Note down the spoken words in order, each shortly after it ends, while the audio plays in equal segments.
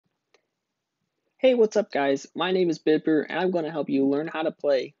Hey, what's up, guys? My name is Bipper, and I'm going to help you learn how to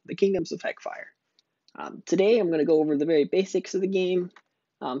play the Kingdoms of Heckfire. Today, I'm going to go over the very basics of the game,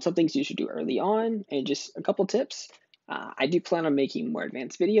 some things you should do early on, and just a couple tips. I do plan on making more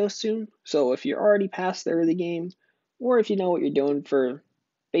advanced videos soon, so if you're already past the early game, or if you know what you're doing for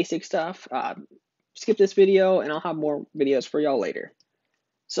basic stuff, skip this video, and I'll have more videos for y'all later.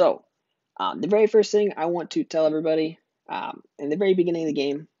 So, the very first thing I want to tell everybody in the very beginning of the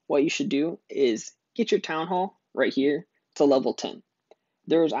game, what you should do is get your Town Hall right here to level 10.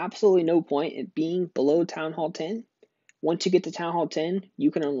 There is absolutely no point in being below Town Hall 10. Once you get to Town Hall 10,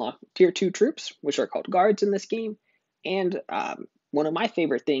 you can unlock Tier 2 troops, which are called guards in this game. And one of my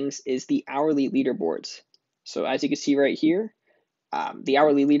favorite things is the hourly leaderboards. So as you can see right here, the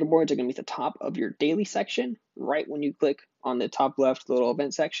hourly leaderboards are going to be at the top of your daily section, right when you click on the top left little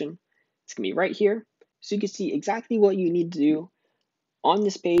event section. It's going to be right here. So you can see exactly what you need to do on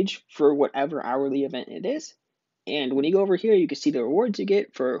this page for whatever hourly event it is. And when you go over here, you can see the rewards you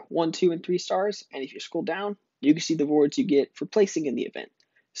get for 1, 2, and 3 stars. And if you scroll down, you can see the rewards you get for placing in the event.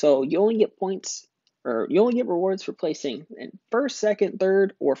 So you only get points, or you only get rewards for placing in first, second,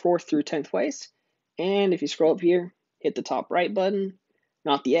 third, or fourth through 10th place. And if you scroll up here, hit the top right button,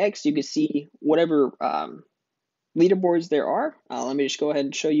 not the X, you can see whatever leaderboards there are. Let me just go ahead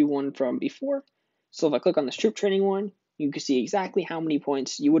and show you one from before. So if I click on this troop training one, you can see exactly how many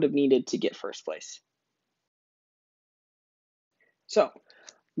points you would have needed to get first place. So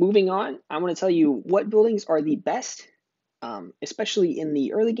moving on, I want to tell you what buildings are the best, especially in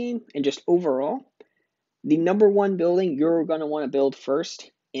the early game and just overall. The number one building you're going to want to build first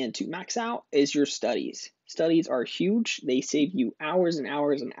and to max out is your studies. Studies are huge. They save you hours and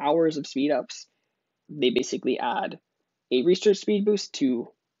hours and hours of speed ups. They basically add a research speed boost to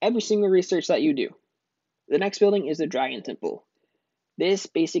every single research that you do. The next building is the Dragon Temple. This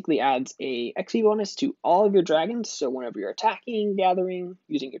basically adds a XP bonus to all of your dragons, so whenever you're attacking, gathering,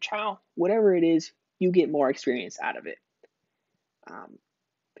 using your Chow, whatever it is, you get more experience out of it.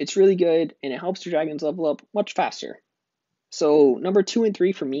 It's really good, and it helps your dragons level up much faster. So number 2 and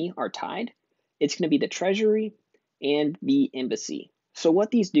 3 for me are tied. It's going to be the Treasury and the Embassy. So what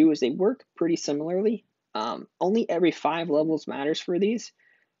these do is they work pretty similarly. Only every 5 levels matters for these.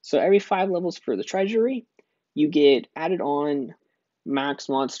 So every 5 levels for the Treasury, you get added on Max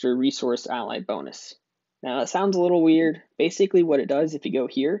Monster Resource Ally bonus. Now that sounds a little weird. Basically what it does, if you go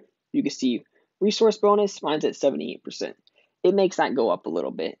here, you can see resource bonus, mine's at 78%. It makes that go up a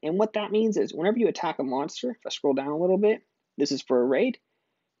little bit. And what that means is whenever you attack a monster, if I scroll down a little bit, this is for a raid,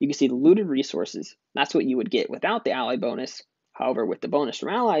 you can see the looted resources. That's what you would get without the ally bonus. However, with the bonus from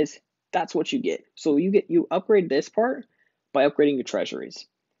allies, that's what you get. So you upgrade this part by upgrading your treasuries.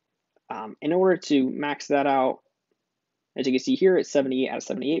 In order to max that out, as you can see here, it's 78 out of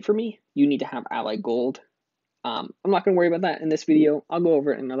 78 for me. You need to have ally gold. I'm not going to worry about that in this video. I'll go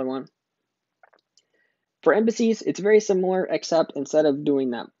over it in another one. For embassies, it's very similar, except instead of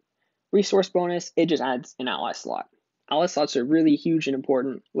doing that resource bonus, it just adds an ally slot. Ally slots are really huge and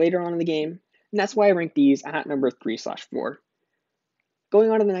important later on in the game, and that's why I rank these at number 3/4. Going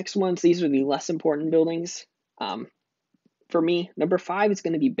on to the next ones, these are the less important buildings. For me, number 5 is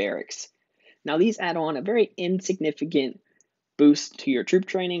going to be barracks. Now these add on a very insignificant boost to your troop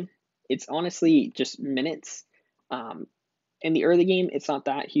training. It's honestly just minutes. In the early game, it's not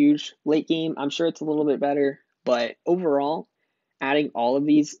that huge. Late game, I'm sure it's a little bit better, but overall, adding all of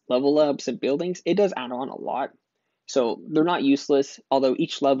these level ups and buildings, it does add on a lot. So they're not useless, although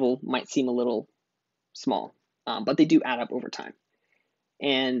each level might seem a little small, but they do add up over time.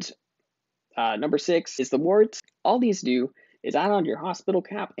 And number 6 is the wards. All these do is add on to your hospital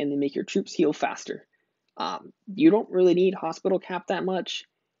cap and they make your troops heal faster. You don't really need hospital cap that much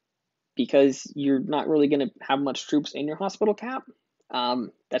because you're not really going to have much troops in your hospital cap.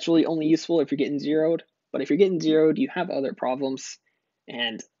 That's really only useful if you're getting zeroed. But if you're getting zeroed, you have other problems,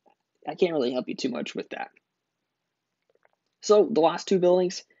 and I can't really help you too much with that. So the last 2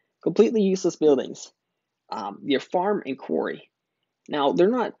 buildings, completely useless buildings. Your farm and quarry. Now, they're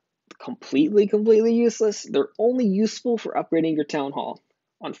not completely useless. They're only useful for upgrading your town hall.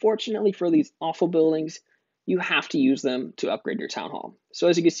 Unfortunately for these awful buildings, you have to use them to upgrade your town hall. So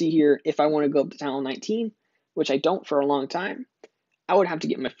as you can see here, if I want to go up to town hall 19, which I don't for a long time, I would have to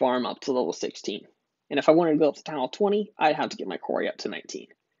get my farm up to level 16. And if I wanted to go up to town hall 20, I'd have to get my quarry up to 19.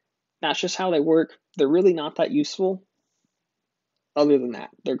 That's just how they work. They're really not that useful. Other than that,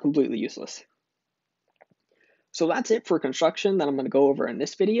 they're completely useless. So that's it for construction that I'm going to go over in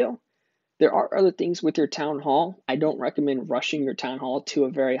this video. There are other things with your town hall. I don't recommend rushing your town hall to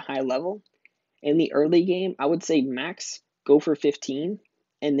a very high level. In the early game, I would say max go for 15,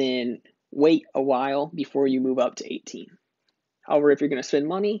 and then wait a while before you move up to 18. However, if you're going to spend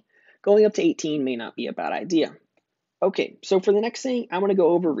money, going up to 18 may not be a bad idea. Okay, so for the next thing, I'm going to go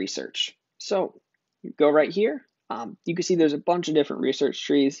over research. So you go right here. You can see there's a bunch of different research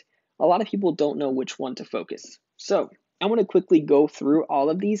trees. A lot of people don't know which one to focus. So I'm going to quickly go through all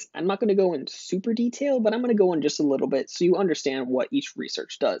of these. I'm not going to go in super detail, but I'm going to go in just a little bit so you understand what each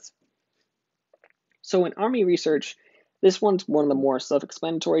research does. So in Army research, this one's one of the more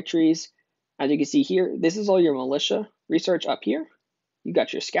self-explanatory trees. As you can see here, this is all your militia research up here. You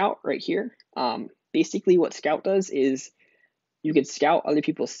got your scout right here. Basically what scout does is you can scout other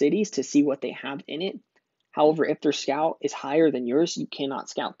people's cities to see what they have in it. However, if their scout is higher than yours, you cannot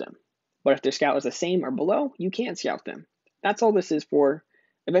scout them. But if their scout is the same or below, you can scout them. That's all this is for.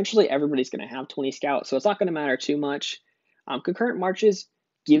 Eventually, everybody's going to have 20 scouts, so it's not going to matter too much. Concurrent marches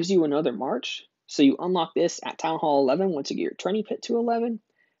gives you another march. So you unlock this at Town Hall 11 once you get your training pit to 11.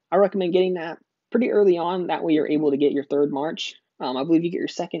 I recommend getting that pretty early on. That way you're able to get your third march. I believe you get your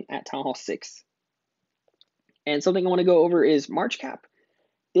second at Town Hall 6. And something I want to go over is March Cap.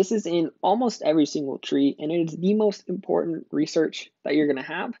 This is in almost every single tree, and it is the most important research that you're going to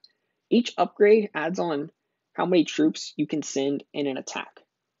have. Each upgrade adds on how many troops you can send in an attack.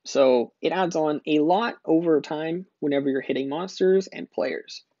 So it adds on a lot over time whenever you're hitting monsters and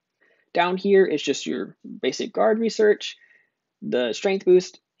players. Down here is just your basic guard research. The strength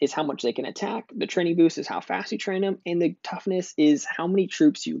boost is how much they can attack. The training boost is how fast you train them. And the toughness is how many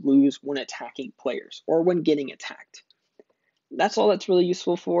troops you lose when attacking players or when getting attacked. That's all that's really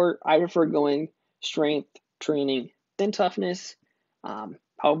useful for. I prefer going strength, training, then toughness.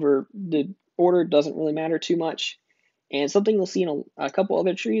 However, the order doesn't really matter too much. And something you'll see in a couple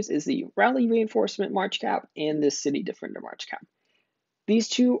other trees is the Rally Reinforcement March Cap and the City Defender March Cap. These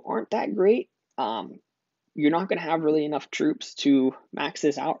two aren't that great. You're not going to have really enough troops to max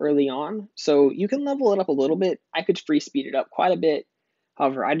this out early on, so you can level it up a little bit. I could free speed it up quite a bit.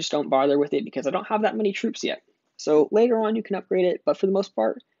 However, I just don't bother with it because I don't have that many troops yet. So later on you can upgrade it, but for the most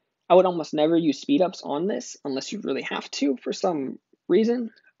part, I would almost never use speed ups on this unless you really have to for some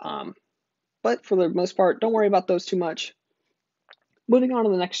reason. But for the most part, don't worry about those too much. Moving on to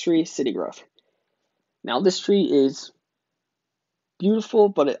the next tree, City Growth. Now this tree is beautiful,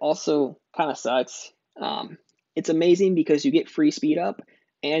 but it also kind of sucks. It's amazing because you get free speed up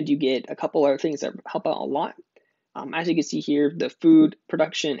and you get a couple other things that help out a lot. As you can see here, the food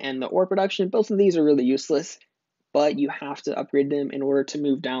production and the ore production, both of these are really useless, but you have to upgrade them in order to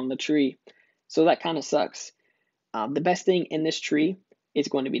move down the tree. So that kind of sucks. The best thing in this tree is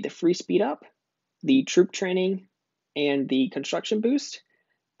going to be the free speed up, the troop training, and the construction boost,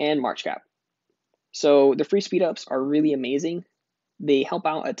 and March Cap. So the free speed ups are really amazing. They help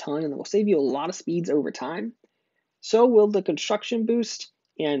out a ton and will save you a lot of speeds over time. So will the construction boost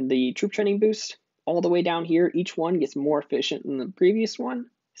and the troop training boost. All the way down here, each one gets more efficient than the previous one.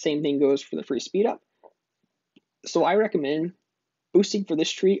 Same thing goes for the free speed up. So I recommend boosting for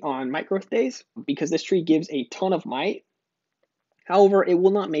this tree on might growth days because this tree gives a ton of might. However, it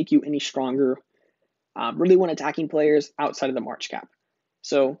will not make you any stronger really when attacking players outside of the March Cap.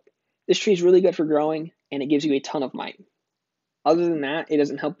 So this tree is really good for growing and it gives you a ton of might. Other than that, it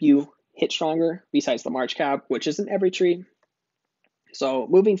doesn't help you hit stronger besides the March Cap, which isn't every tree. So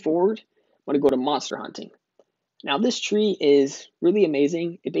moving forward, I'm going to go to monster hunting. Now this tree is really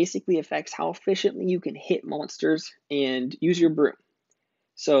amazing. It basically affects how efficiently you can hit monsters and use your broom.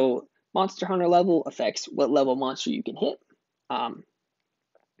 So monster hunter level affects what level monster you can hit.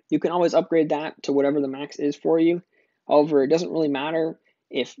 You can always upgrade that to whatever the max is for you. However, it doesn't really matter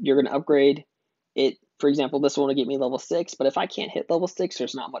if you're going to upgrade it. For example, this one will get me level 6, but if I can't hit level 6,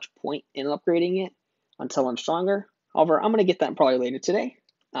 there's not much point in upgrading it until I'm stronger. However, I'm going to get that probably later today.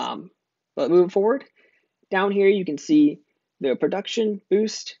 But moving forward, down here you can see the production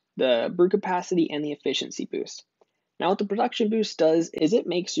boost, the brew capacity, and the efficiency boost. Now what the production boost does is it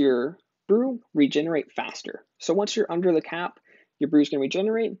makes your brew regenerate faster. So once you're under the cap, your brew is going to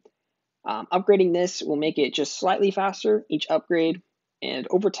regenerate. Upgrading this will make it just slightly faster each upgrade, and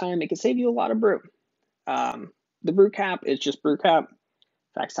over time it can save you a lot of brew. The brew cap is just brew cap.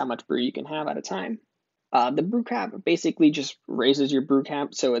 Affects how much brew you can have at a time. The brew cap basically just raises your brew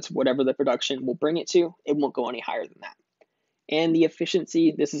cap, so it's whatever the production will bring it to. It won't go any higher than that. And the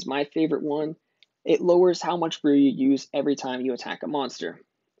efficiency, this is my favorite one. It lowers how much brew you use every time you attack a monster.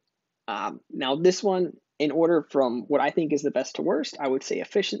 Now this one, in order from what I think is the best to worst, I would say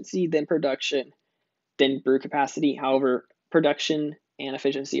efficiency, then production, then brew capacity. However, production and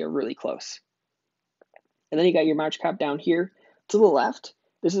efficiency are really close. And then you got your March Cap down here to the left.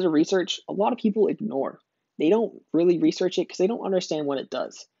 This is a research a lot of people ignore. They don't really research it because they don't understand what it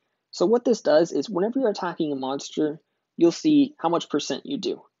does. So what this does is whenever you're attacking a monster, you'll see how much percent you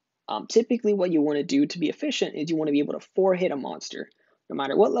do. Typically what you want to do to be efficient is you want to be able to 4-hit a monster. No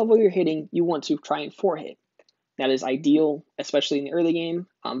matter what level you're hitting, you want to try and 4-hit. That is ideal, especially in the early game.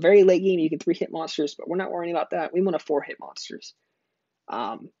 Very late game, you can 3-hit monsters, but we're not worrying about that. We want to 4-hit monsters.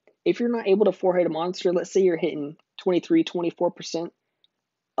 If you're not able to 4-hit a monster, let's say you're hitting 23, 24%,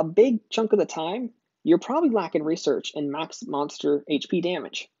 a big chunk of the time, you're probably lacking research and max monster HP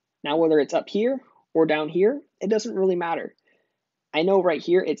damage. Now, whether it's up here or down here, it doesn't really matter. I know right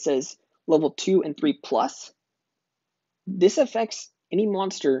here it says level 2 and 3 plus. This affects any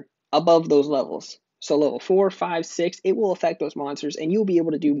monster above those levels. So level 4, 5, 6, it will affect those monsters, and you'll be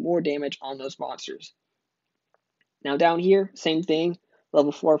able to do more damage on those monsters. Now down here, same thing,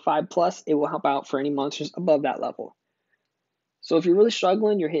 level 4 or 5 plus, it will help out for any monsters above that level. So if you're really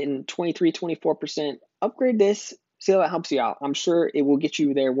struggling, you're hitting 23, 24%, upgrade this, see how that helps you out. I'm sure it will get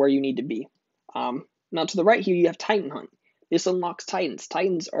you there where you need to be. Now to the right here, you have Titan Hunt. This unlocks Titans.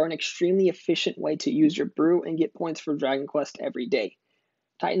 Titans are an extremely efficient way to use your brew and get points for Dragon Quest every day.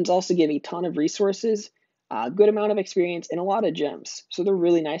 Titans also give a ton of resources, a good amount of experience, and a lot of gems. So they're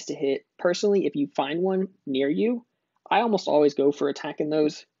really nice to hit. Personally, if you find one near you, I almost always go for attacking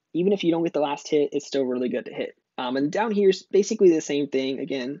those. Even if you don't get the last hit, it's still really good to hit. And down here is basically the same thing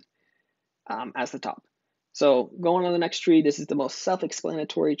again as the top. So going on the next tree, this is the most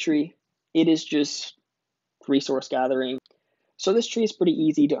self-explanatory tree. It is just resource gathering. So this tree is pretty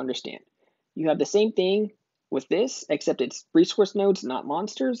easy to understand. You have the same thing with this, except it's resource nodes, not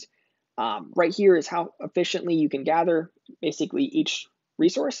monsters. Right here is how efficiently you can gather basically each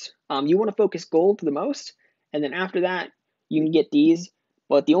resource. You want to focus gold the most, and then after that, you can get these.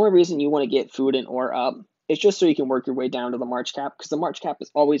 But the only reason you want to get food and ore up is just so you can work your way down to the March cap, because the March cap is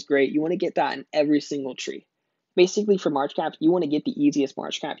always great. You want to get that in every single tree. Basically, for March cap, you want to get the easiest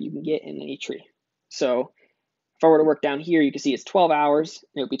March cap you can get in any tree. So if I were to work down here, you can see it's 12 hours.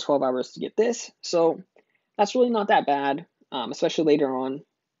 It would be 12 hours to get this. So that's really not that bad, especially later on.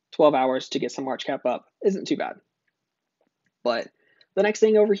 12 hours to get some March cap up isn't too bad. But the next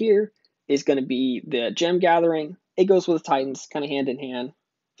thing over here is going to be the gem gathering. It goes with Titans, kind of hand in hand.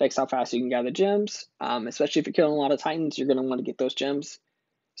 Affects how fast you can gather gems. Especially if you're killing a lot of Titans, you're going to want to get those gems.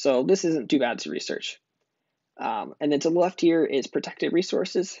 So this isn't too bad to research. And then to the left here is protected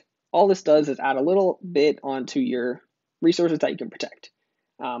resources. All this does is add a little bit onto your resources that you can protect.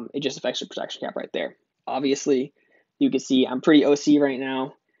 It just affects your protection cap right there. Obviously, you can see I'm pretty OC right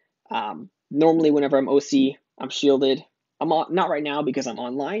now. Normally, whenever I'm OC, I'm shielded. I'm not right now because I'm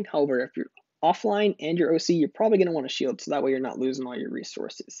online. However, if you're offline and you're OC, you're probably going to want to shield, so that way you're not losing all your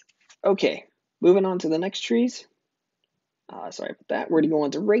resources. Okay, moving on to the next trees. Sorry about that. We're going to go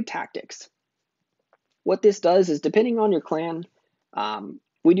on to raid tactics. What this does is, depending on your clan,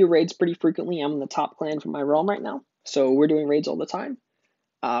 we do raids pretty frequently. I'm in the top clan for my realm right now, so we're doing raids all the time.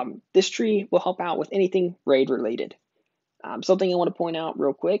 This tree will help out with anything raid related. Something I want to point out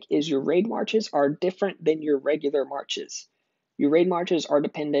real quick is your raid marches are different than your regular marches. Your raid marches are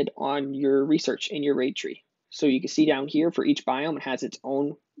dependent on your research in your raid tree. So you can see down here for each biome, it has its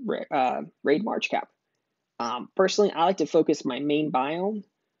own raid march cap. Personally, I like to focus my main biome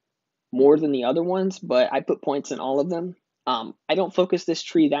more than the other ones, but I put points in all of them. I don't focus this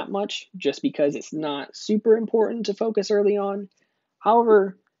tree that much just because it's not super important to focus early on.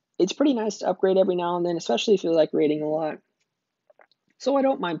 However, it's pretty nice to upgrade every now and then, especially if you like raiding a lot. So I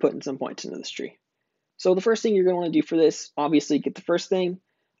don't mind putting some points into this tree. So the first thing you're going to want to do for this, obviously get the first thing.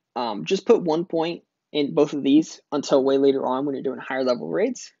 Just put 1 point in both of these until way later on when you're doing higher level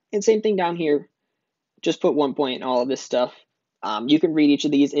raids. And same thing down here. Just put 1 point in all of this stuff. You can read each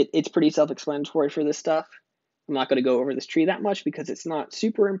of these. It's pretty self-explanatory for this stuff. I'm not going to go over this tree that much because it's not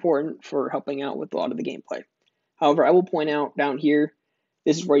super important for helping out with a lot of the gameplay. However, I will point out down here,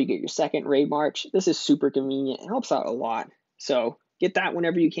 this is where you get your second raid march. This is super convenient. It helps out a lot. So get that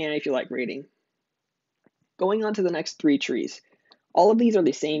whenever you can if you like raiding. Going on to the next 3 trees. All of these are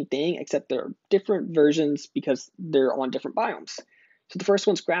the same thing, except they're different versions because they're on different biomes. So the first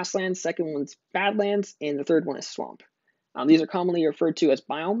one's grasslands, second one's badlands, and the third one is swamp. These are commonly referred to as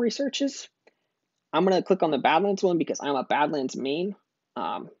biome researches. I'm going to click on the badlands one because I'm a badlands main,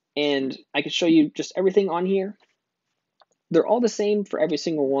 and I can show you just everything on here. They're all the same for every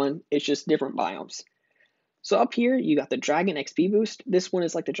single one. It's just different biomes. So up here, you got the Dragon XP boost. This one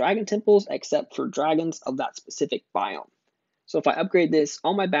is like the Dragon Temples, except for dragons of that specific biome. So if I upgrade this,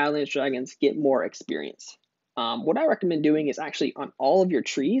 all my Badlands dragons get more experience. What I recommend doing is actually on all of your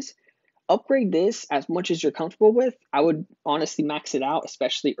trees, upgrade this as much as you're comfortable with. I would honestly max it out,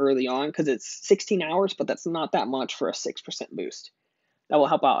 especially early on, because it's 16 hours, but that's not that much for a 6% boost. that will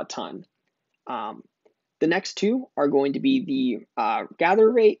help out a ton. The next two are going to be the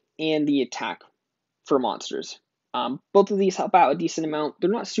gather rate and the attack for monsters. Both of these help out a decent amount. They're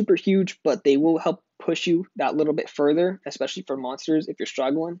not super huge, but they will help push you that little bit further, especially for monsters if you're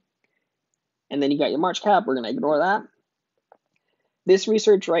struggling. And then you got your March cap. We're going to ignore that. This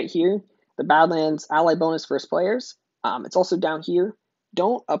research right here, the Badlands Ally bonus first players, it's also down here.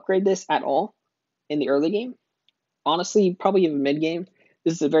 Don't upgrade this at all in the early game. Honestly, probably even mid game.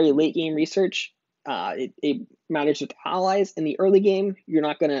 This is a very late game research. It matters with allies. In the early game, you're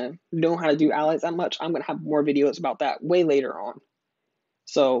not going to know how to do allies that much. I'm going to have more videos about that way later on.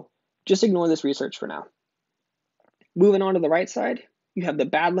 So just ignore this research for now. Moving on to the right side, you have the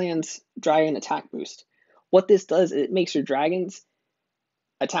Badlands Dragon Attack Boost. What this does is it makes your dragons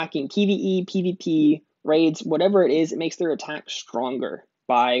attacking PvE, PvP, raids, whatever it is, it makes their attack stronger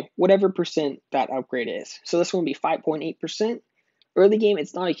by whatever percent that upgrade is. So this one will be 5.8%. Early game,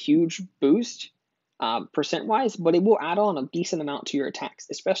 it's not a huge boost percent-wise, but it will add on a decent amount to your attacks,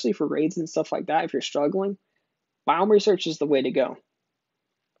 especially for raids and stuff like that if you're struggling. Biome research is the way to go,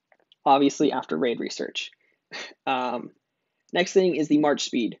 obviously after raid research. Next thing is the March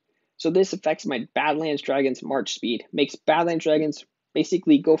speed. So this affects my Badlands Dragons March speed, makes Badlands Dragons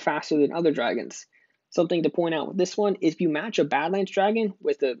basically go faster than other dragons. Something to point out with this one, if you match a Badlands Dragon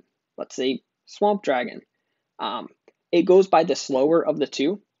with a, let's say, Swamp Dragon, it goes by the slower of the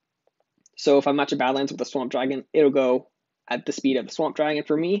two. So if I match a Badlands with a Swamp Dragon, it'll go at the speed of the Swamp Dragon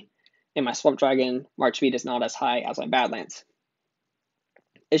for me, and my Swamp Dragon March speed is not as high as my Badlands.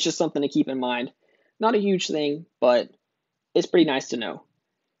 It's just something to keep in mind. Not a huge thing, but it's pretty nice to know.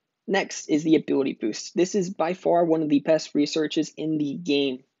 Next is the ability boost. This is by far one of the best researches in the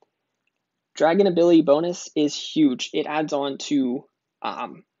game. Dragon ability bonus is huge. It adds on to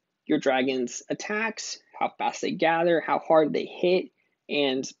your dragon's attacks, how fast they gather, how hard they hit,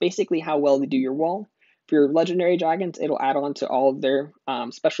 and basically how well they do your wall. For your legendary dragons, it'll add on to all of their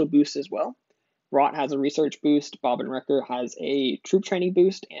special boosts as well. Rot has a research boost, Bob and Wrecker has a troop training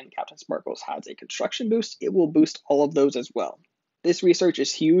boost, and Captain Sparkles has a construction boost. It will boost all of those as well. This research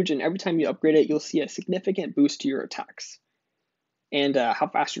is huge, and every time you upgrade it, you'll see a significant boost to your attacks and how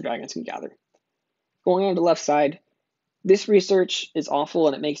fast your dragons can gather. Going on to the left side, this research is awful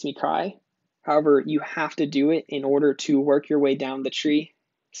and it makes me cry. However, you have to do it in order to work your way down the tree.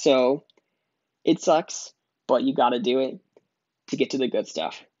 So it sucks, but you gotta do it to get to the good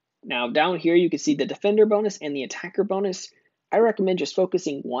stuff. Now down here you can see the defender bonus and the attacker bonus. I recommend just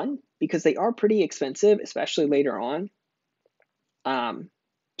focusing one because they are pretty expensive, especially later on.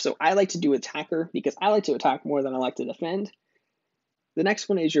 So I like to do attacker because I like to attack more than I like to defend. The next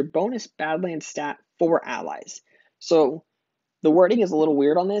one is your bonus Badlands stat for allies. So the wording is a little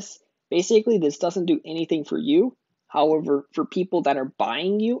weird on this. Basically, this doesn't do anything for you. However, for people that are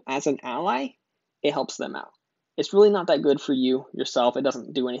buying you as an ally, it helps them out. It's really not that good for you yourself. It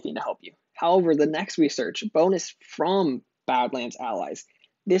doesn't do anything to help you. However, the next research, bonus from Badlands allies,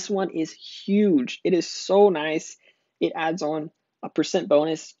 this one is huge. It is so nice. It adds on a percent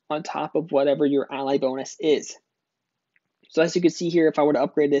bonus on top of whatever your ally bonus is. So as you can see here, if I were to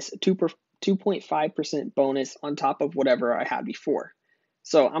upgrade this, 2.5% bonus on top of whatever I had before.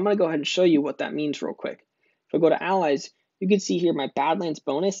 So I'm going to go ahead and show you what that means real quick. If I go to allies, you can see here my Badlands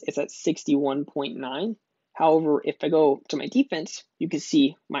bonus is at 61.9. However, if I go to my defense, you can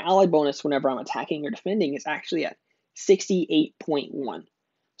see my ally bonus whenever I'm attacking or defending is actually at 68.1.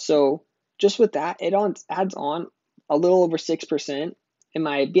 So just with that, it adds on a little over 6%. And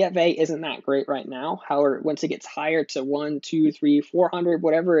my BFA isn't that great right now. However, once it gets higher to 1, 2, 3, 400,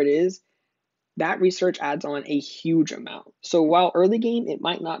 whatever it is, that research adds on a huge amount. So while early game, it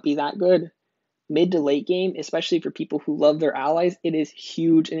might not be that good, mid to late game, especially for people who love their allies, it is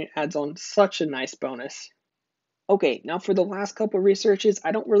huge and it adds on such a nice bonus. Okay, now for the last couple of researches,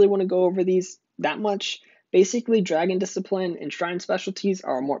 I don't really want to go over these that much. Basically, Dragon Discipline and Shrine Specialties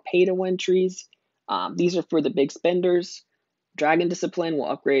are more pay-to-win trees. These are for the big spenders. Dragon Discipline will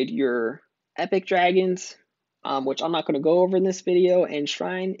upgrade your epic dragons, which I'm not going to go over in this video, and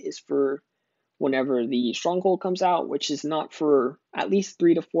Shrine is for whenever the Stronghold comes out, which is not for at least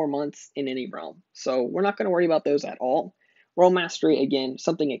 3 to 4 months in any realm. So we're not going to worry about those at all. Realm Mastery, again,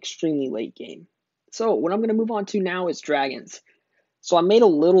 something extremely late game. So what I'm going to move on to now is dragons. So I made a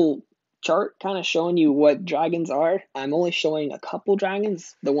little chart kind of showing you what dragons are. I'm only showing a couple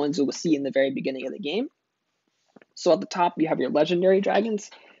dragons, the ones you will see in the very beginning of the game. So at the top, you have your legendary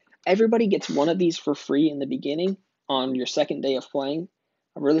dragons. Everybody gets one of these for free in the beginning on your second day of playing.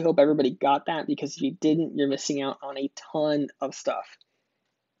 I really hope everybody got that because if you didn't, you're missing out on a ton of stuff.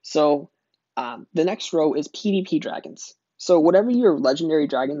 So the next row is PvP dragons. So whatever your legendary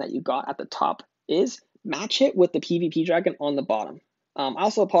dragon that you got at the top is, match it with the PvP dragon on the bottom. I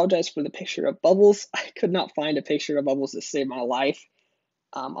also apologize for the picture of Bubbles. I could not find a picture of Bubbles to save my life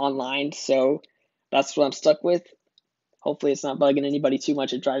online, so that's what I'm stuck with. Hopefully it's not bugging anybody too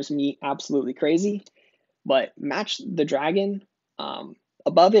much. It drives me absolutely crazy. But match the dragon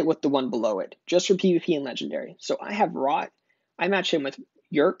above it with the one below it, just for PvP and legendary. So I have Rot. I match him with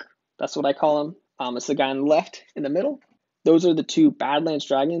Yerk. That's what I call him. It's the guy on the left in the middle. Those are the two Badlands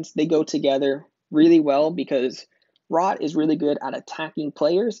dragons. They go together really well because Rot is really good at attacking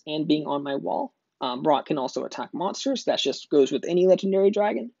players and being on my wall. Rot can also attack monsters. That just goes with any legendary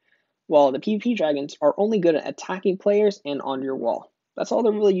dragon. While the PvP dragons are only good at attacking players and on your wall. That's all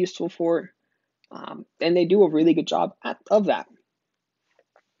they're really useful for. And they do a really good job of that.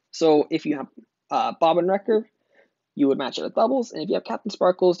 So if you have Bob and Wrecker, you would match it with Bubbles, and if you have Captain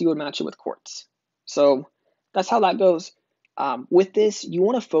Sparkles, you would match it with Quartz. So that's how that goes. With this, you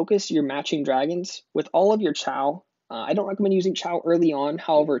want to focus your matching dragons with all of your Chow. I don't recommend using Chow early on.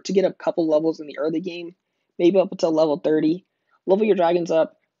 However, to get a couple levels in the early game, maybe up until level 30, level your dragons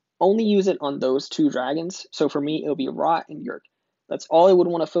up. Only use it on those two dragons. So for me, it'll be Rot and Yerk. That's all I would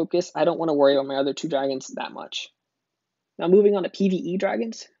want to focus. I don't want to worry about my other two dragons that much. Now moving on to PvE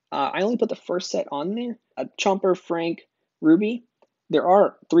dragons. I only put the first set on there. Chomper, Frank, Ruby. There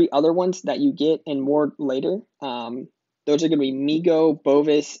are 3 other ones that you get and more later. Those are going to be Migo,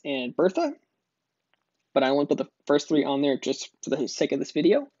 Bovis, and Bertha. But I only put the first 3 on there just for the sake of this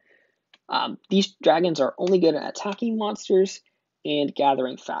video. These dragons are only good at attacking monsters and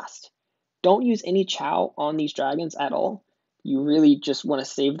gathering fast. Don't use any Chow on these dragons at all. You really just want to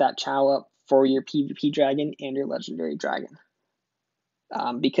save that Chow up for your PvP dragon and your legendary dragon.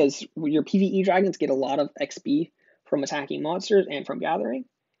 Because your PvE dragons get a lot of XP from attacking monsters and from gathering.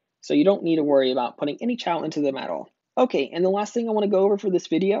 So you don't need to worry about putting any Chow into them at all. Okay, and the last thing I want to go over for this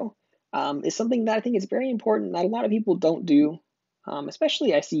video is something that I think is very important that a lot of people don't do,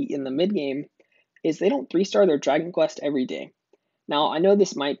 especially I see in the mid-game, is they don't 3-star their Dragon Quest every day. Now, I know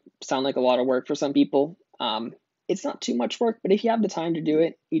this might sound like a lot of work for some people. It's not too much work, but if you have the time to do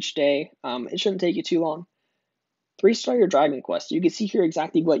it each day, it shouldn't take you too long. 3-star your Dragon Quest. You can see here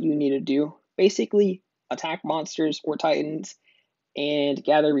exactly what you need to do. Basically, attack monsters or titans and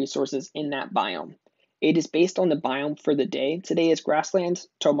gather resources in that biome. It is based on the biome for the day. Today is grasslands,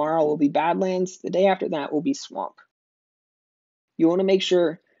 tomorrow will be badlands, the day after that will be swamp. You want to make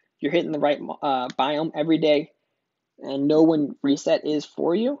sure you're hitting the right biome every day and know when reset is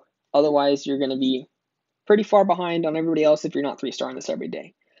for you. Otherwise, you're going to be pretty far behind on everybody else if you're not 3-starring this every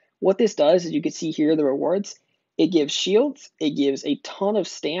day. What this does is you can see here the rewards. It gives shields. It gives a ton of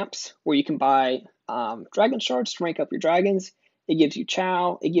stamps where you can buy dragon shards to rank up your dragons. It gives you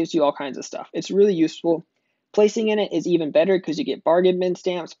Chow. It gives you all kinds of stuff. It's really useful. Placing in it is even better because you get bargain bin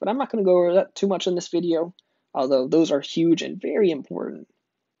stamps, but I'm not going to go over that too much in this video, although those are huge and very important.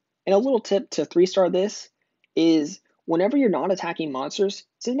 And a little tip to 3-star this is whenever you're not attacking monsters,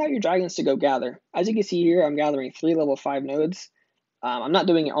 send out your dragons to go gather. As you can see here, I'm gathering 3 level 5 nodes. I'm not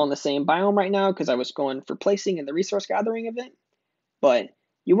doing it on the same biome right now because I was going for placing in the resource gathering event, but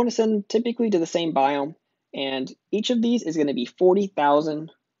you want to send typically to the same biome, and each of these is going to be 40,000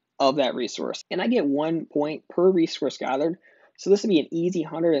 of that resource. And I get 1 point per resource gathered, so this would be an easy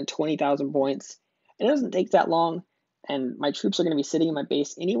 120,000 points. And it doesn't take that long, and my troops are going to be sitting in my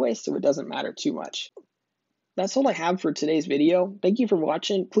base anyway, so it doesn't matter too much. That's all I have for today's video. Thank you for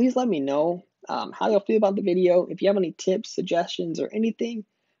watching. Please let me know how y'all feel about the video. If you have any tips, suggestions, or anything,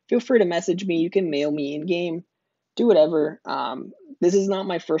 feel free to message me. You can mail me in-game. Do whatever. This is not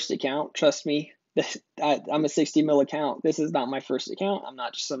my first account. Trust me. I'm a 60 mil account. This is not my first account. I'm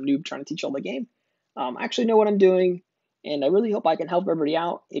not just some noob trying to teach all the game. I actually know what I'm doing, and I really hope I can help everybody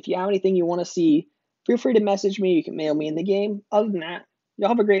out. If you have anything you want to see, feel free to message me. You can mail me in the game. Other than that, y'all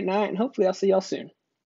have a great night, and hopefully I'll see y'all soon.